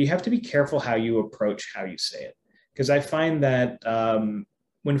 but you have to be careful how you approach how you say it. Because I find that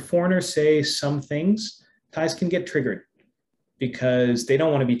when foreigners say some things, Thais can get triggered because they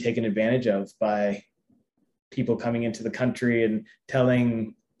don't want to be taken advantage of by people coming into the country and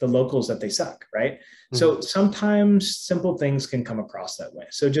telling the locals that they suck, right? Mm-hmm. So sometimes simple things can come across that way.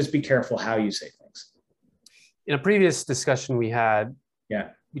 So just be careful how you say things. In a previous discussion we had,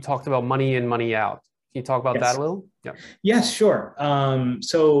 we talked about money in, money out. Can you talk about that a little? Yeah. Yes, sure.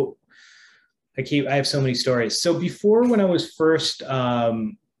 So I have so many stories. So before, when I was first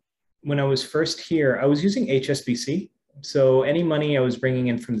here, I was using HSBC. So any money I was bringing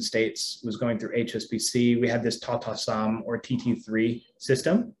in from the States was going through HSBC. We had this TATASAM or TT3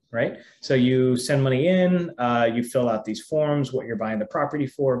 system, right? So you send money in, you fill out these forms, what you're buying the property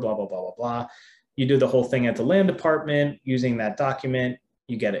for, blah, blah, blah, blah, blah. You do the whole thing at the land department using that document,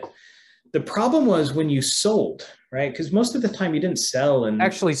 you get it. The problem was when you sold, right? Because most of the time you didn't sell. And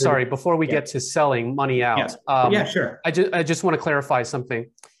actually, sorry, before we get to selling money out. Yeah, sure. I just want to clarify something.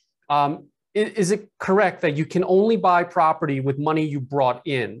 Is it correct that you can only buy property with money you brought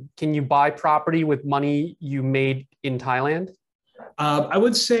in? Can you buy property with money you made in Thailand? I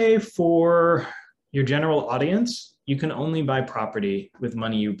would say for your general audience, you can only buy property with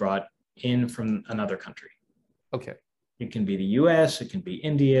money you brought in from another country. Okay. It can be the US, it can be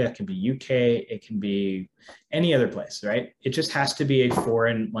India, it can be UK, it can be any other place, right? It just has to be a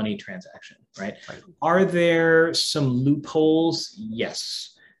foreign money transaction, right? Are there some loopholes?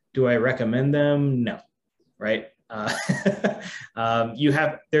 Yes. Do I recommend them? No, right?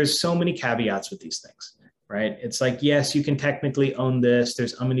 There's so many caveats with these things, right? It's like, yes, you can technically own this.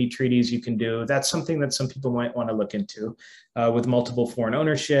 There's many treaties you can do. That's something that some people might want to look into with multiple foreign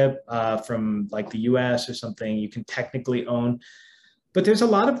ownership from like the US or something. You can technically own, but there's a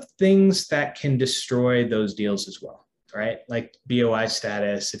lot of things that can destroy those deals as well, right? Like BOI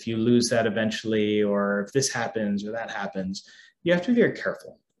status, if you lose that eventually, or if this happens or that happens, you have to be very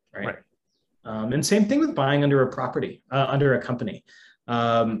careful. Right. And same thing with buying under a property, under a company.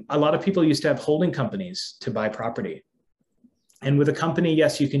 A lot of people used to have holding companies to buy property. And with a company,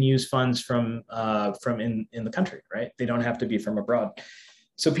 yes, you can use funds from in the country, right? They don't have to be from abroad.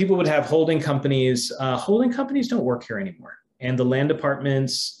 So people would have holding companies. Holding companies don't work here anymore, and the land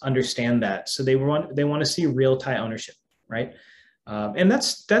departments understand that. So they want to see real Thai ownership, right? And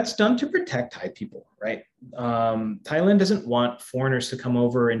that's done to protect Thai people, right? Thailand doesn't want foreigners to come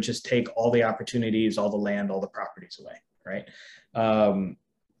over and just take all the opportunities, all the land, all the properties away, right?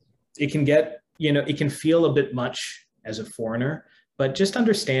 It can get, it can feel a bit much as a foreigner, but just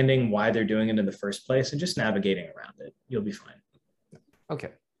understanding why they're doing it in the first place and just navigating around it, you'll be fine.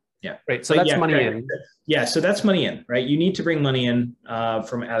 Okay. Yeah. Great. So that's money in. Yeah. So that's money in, right? You need to bring money in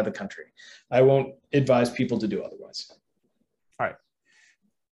from out of the country. I won't advise people to do otherwise.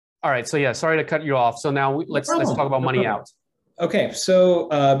 All right. So yeah, sorry to cut you off. So now let's talk about money out. Okay.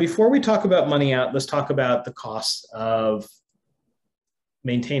 So before we talk about money out, let's talk about the cost of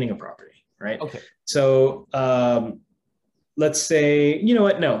maintaining a property, right? Okay. So let's say, you know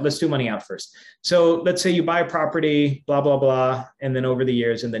what? No, let's do money out first. So let's say you buy a property, blah, blah, blah, and then over the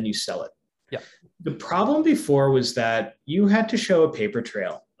years, and then you sell it. Yeah. The problem before was that you had to show a paper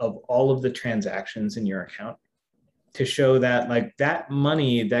trail of all of the transactions in your account to show that like that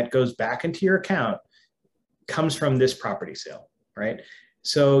money that goes back into your account comes from this property sale, right?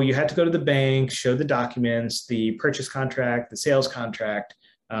 So you had to go to the bank, show the documents, the purchase contract, the sales contract,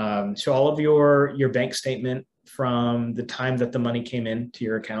 show all of your bank statement from the time that the money came into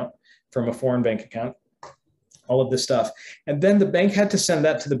your account from a foreign bank account, all of this stuff. And then the bank had to send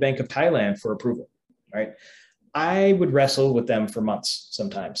that to the Bank of Thailand for approval, right? I would wrestle with them for months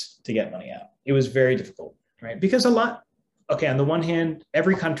sometimes to get money out. It was very difficult, right? Because on the one hand,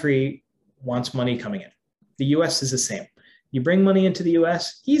 every country wants money coming in. The US is the same. You bring money into the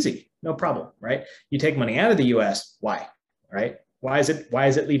US, easy, no problem, right? You take money out of the US, why, right? Why is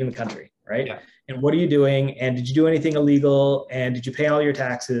it leaving the country, right? Yeah. And what are you doing? And did you do anything illegal? And did you pay all your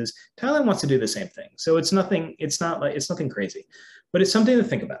taxes? Thailand wants to do the same thing. So it's nothing crazy, but it's something to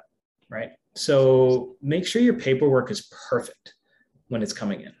think about, right? So make sure your paperwork is perfect when it's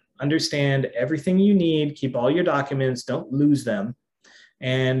coming in. Understand everything you need, keep all your documents, don't lose them,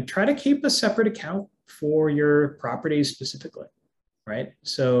 and try to keep a separate account for your properties specifically, right?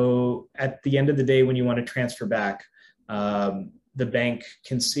 So at the end of the day, when you want to transfer back, the bank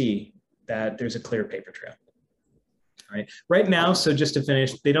can see that there's a clear paper trail. Right now, so just to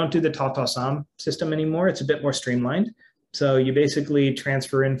finish, they don't do the Tata Sam system anymore. It's a bit more streamlined. So you basically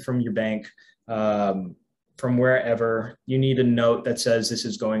transfer in from your bank, from wherever. You need a note that says this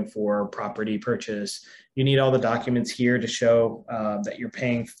is going for property purchase. You need all the documents here to show that you're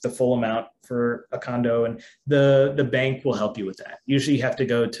paying the full amount for a condo, and the bank will help you with that. Usually you have to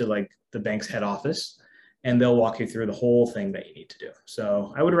go to like the bank's head office, and they'll walk you through the whole thing that you need to do.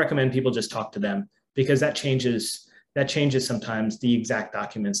 So I would recommend people just talk to them, because that changes sometimes the exact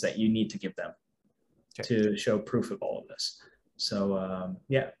documents that you need to give them to show proof of all of this. So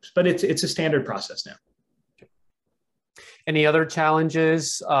yeah, but it's a standard process now. Any other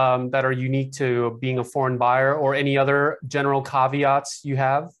challenges that are unique to being a foreign buyer, or any other general caveats you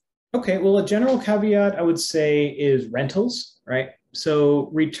have? Okay, well, a general caveat I would say is rentals, right? So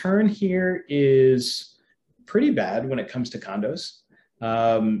return here is pretty bad when it comes to condos.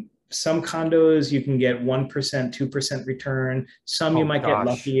 Some condos you can get 1%, 2% return. Some you might get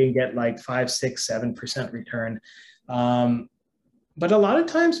lucky and get like 5, 6, 7% return. But a lot of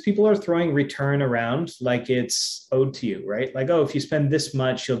times people are throwing return around like it's owed to you, right? Like, oh, if you spend this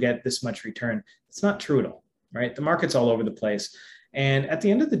much, you'll get this much return. It's not true at all, right? The market's all over the place. And at the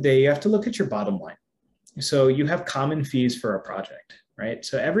end of the day, you have to look at your bottom line. So you have common fees for a project, right?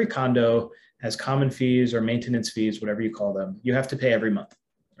 So every condo has common fees or maintenance fees, whatever you call them. You have to pay every month,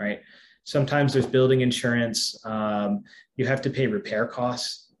 right? Sometimes there's building insurance. You have to pay repair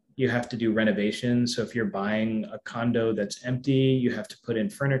costs. You have to do renovations. So if you're buying a condo that's empty, you have to put in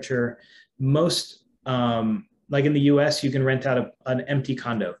furniture. Most, like in the US, you can rent out an empty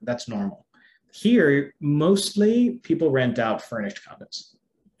condo. That's normal. Here, mostly people rent out furnished condos.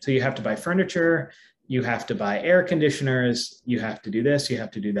 So you have to buy furniture, you have to buy air conditioners, you have to do this, you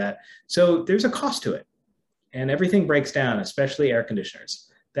have to do that. So there's a cost to it. And everything breaks down, especially air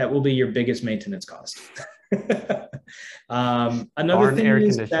conditioners. That will be your biggest maintenance cost. Another thing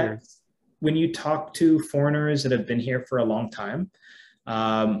is that when you talk to foreigners that have been here for a long time,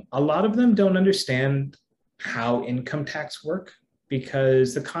 a lot of them don't understand how income tax work,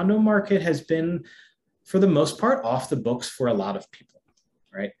 because the condo market has been, for the most part, off the books for a lot of people,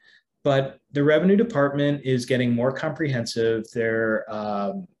 right? But the revenue department is getting more comprehensive. They're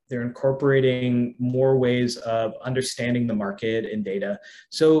They're incorporating more ways of understanding the market and data.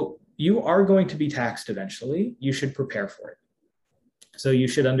 So you are going to be taxed eventually. You should prepare for it. So you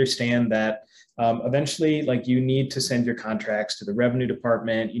should understand that eventually, like, you need to send your contracts to the revenue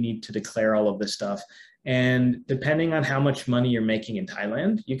department. You need to declare all of this stuff. And depending on how much money you're making in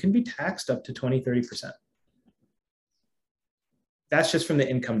Thailand, you can be taxed up to 20, 30%. That's just from the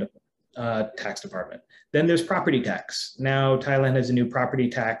income tax department. Then there's property tax. Now, Thailand has a new property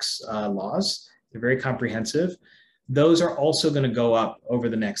tax laws. They're very comprehensive. Those are also going to go up over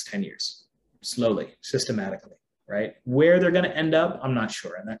the next 10 years, slowly, systematically, right? Where they're going to end up, I'm not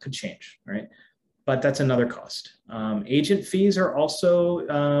sure, and that could change, right? But that's another cost. Agent fees are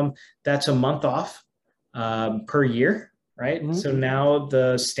also, that's a month off per year, right? Mm-hmm. So now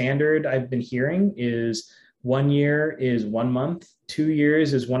the standard I've been hearing is 1 year is 1 month, 2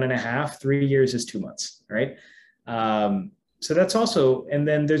 years is 1.5, 3 years is 2 months, right? So that's also, and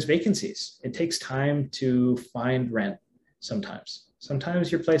then there's vacancies. It takes time to find rent sometimes.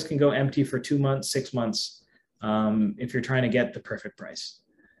 Sometimes your place can go empty for 2 months, 6 months, if you're trying to get the perfect price.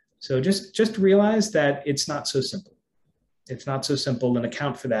 So just realize that it's not so simple. It's not so simple, and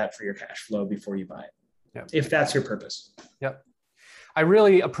account for that for your cash flow before you buy it, yep, if that's your purpose. Yep. I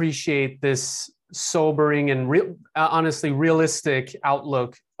really appreciate this sobering and honestly realistic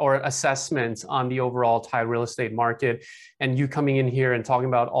outlook or assessment on the overall Thai real estate market, and you coming in here and talking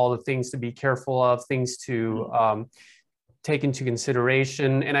about all the things to be careful of, things to take into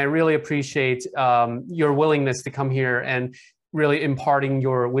consideration. And I really appreciate your willingness to come here and really imparting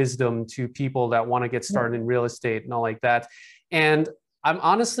your wisdom to people that want to get started in real estate and all like that. And I'm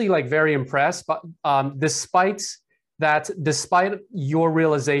honestly like very impressed, but despite your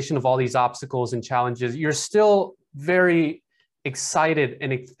realization of all these obstacles and challenges, you're still very excited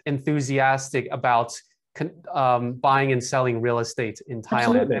and enthusiastic about buying and selling real estate in Thailand.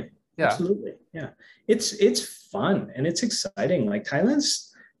 Absolutely. Yeah. Absolutely. Yeah. It's fun and it's exciting. Like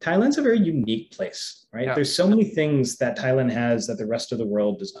Thailand's a very unique place, right? Yeah. There's so many things that Thailand has that the rest of the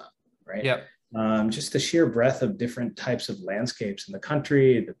world does not, right? Yeah. Just the sheer breadth of different types of landscapes in the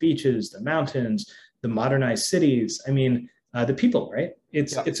country, the beaches, the mountains, the modernized cities. I mean, the people, right?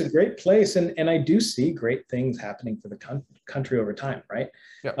 It's a great place. And I do see great things happening for the country over time, right?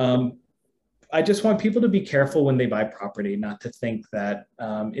 Yeah. I just want people to be careful when they buy property, not to think that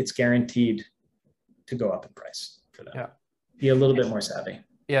it's guaranteed to go up in price for them. Yeah. Be a little bit more savvy.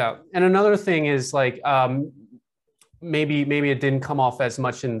 Yeah. And another thing is like, maybe it didn't come off as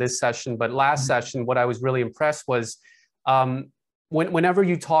much in this session, but last session, what I was really impressed was whenever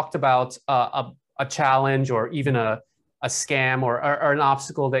you talked about a challenge or even a scam or an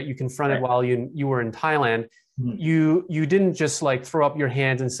obstacle that you confronted while you were in Thailand, you didn't just like throw up your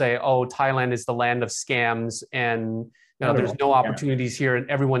hands and say, oh, Thailand is the land of scams and there's no opportunities here and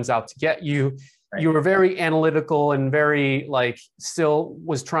everyone's out to get you. Right. You were very analytical and very like still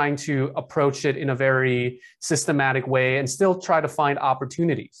was trying to approach it in a very systematic way and still try to find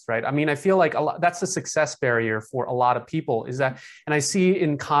opportunities, right? I mean, I feel like that's a success barrier for a lot of people is that, and I see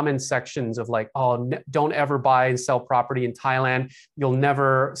in comment sections of like, oh, don't ever buy and sell property in Thailand. You'll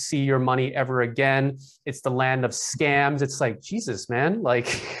never see your money ever again. It's the land of scams. It's like, Jesus, man, like,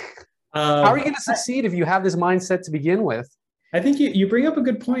 how are you going to succeed if you have this mindset to begin with? I think you bring up a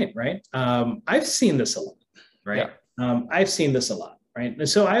good point, right? I've seen this a lot, right? Yeah. I've seen this a lot, right? And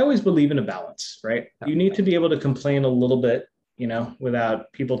so I always believe in a balance, right? Yeah. You need to be able to complain a little bit,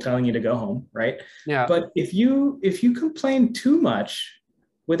 without people telling you to go home, right? Yeah. But if you complain too much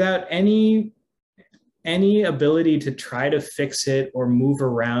without any ability to try to fix it or move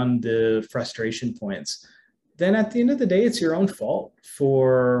around the frustration points, then at the end of the day, it's your own fault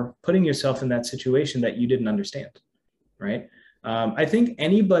for putting yourself in that situation that you didn't understand, right? I think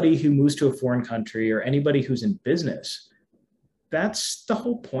anybody who moves to a foreign country or anybody who's in business, that's the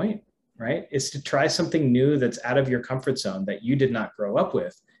whole point, right? Is to try something new that's out of your comfort zone that you did not grow up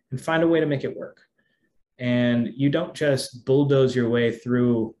with and find a way to make it work. And you don't just bulldoze your way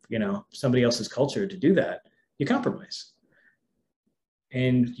through, somebody else's culture to do that. You compromise.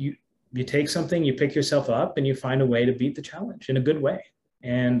 And you take something, you pick yourself up and you find a way to beat the challenge in a good way.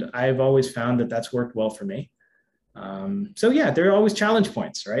 And I've always found that that's worked well for me. So yeah, there are always challenge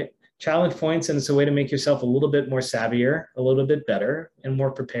points, right? Challenge points, and it's a way to make yourself a little bit more savvier, a little bit better, and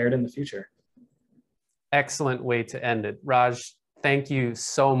more prepared in the future. Excellent way to end it. Raj, thank you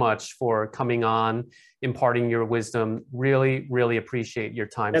so much for coming on, imparting your wisdom. Really, really appreciate your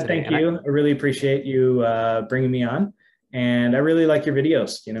time today. Thank you. I really appreciate you bringing me on, and I really like your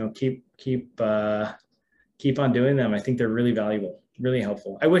videos. Keep on doing them. I think they're really valuable. Really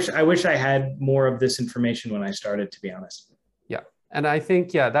helpful. I wish I had more of this information when I started, to be honest. Yeah, And I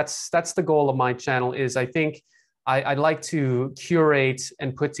think, yeah, that's the goal of my channel is I think I'd like to curate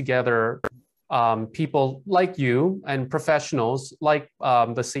and put together people like you and professionals like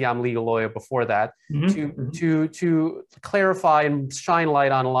the Siam legal lawyer before that to clarify and shine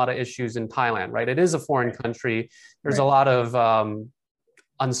light on a lot of issues in Thailand, right? It is a foreign country. There's a lot of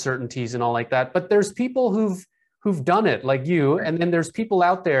uncertainties and all like that, but there's people who've done it like you, and then there's people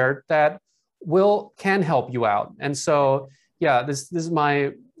out there that can help you out. And so yeah, this is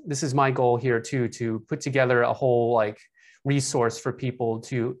my goal here too, to put together a whole like resource for people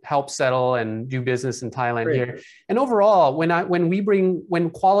to help settle and do business in Thailand here. And overall, when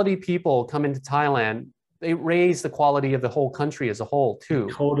quality people come into Thailand, they raise the quality of the whole country as a whole too.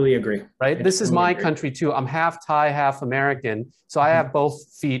 Totally agree. Right? This is my country too. I'm half Thai, half American. So I have both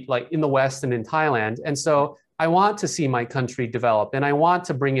feet like in the West and in Thailand. And so I want to see my country develop, and I want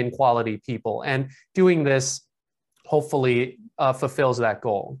to bring in quality people, and doing this hopefully fulfills that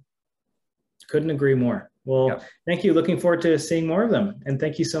goal. Couldn't agree more. Well, Thank you. Looking forward to seeing more of them. And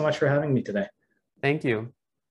thank you so much for having me today. Thank you.